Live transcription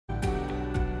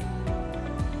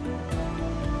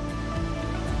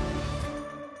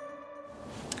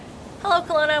Hello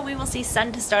Kelowna, we will see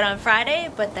sun to start on Friday,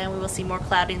 but then we will see more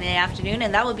cloud in the afternoon,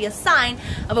 and that will be a sign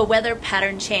of a weather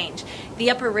pattern change. The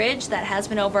upper ridge that has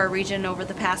been over our region over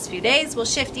the past few days will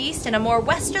shift east, and a more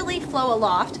westerly flow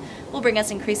aloft will bring us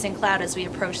increasing cloud as we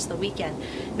approach the weekend.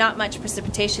 Not much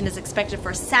precipitation is expected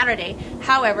for Saturday.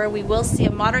 However, we will see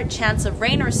a moderate chance of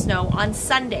rain or snow on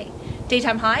Sunday.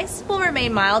 Daytime highs will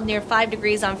remain mild, near 5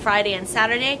 degrees on Friday and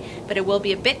Saturday, but it will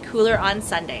be a bit cooler on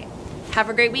Sunday. Have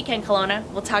a great weekend, Kelowna.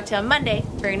 We'll talk to you on Monday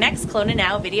for your next Kelowna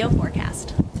Now video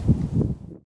forecast.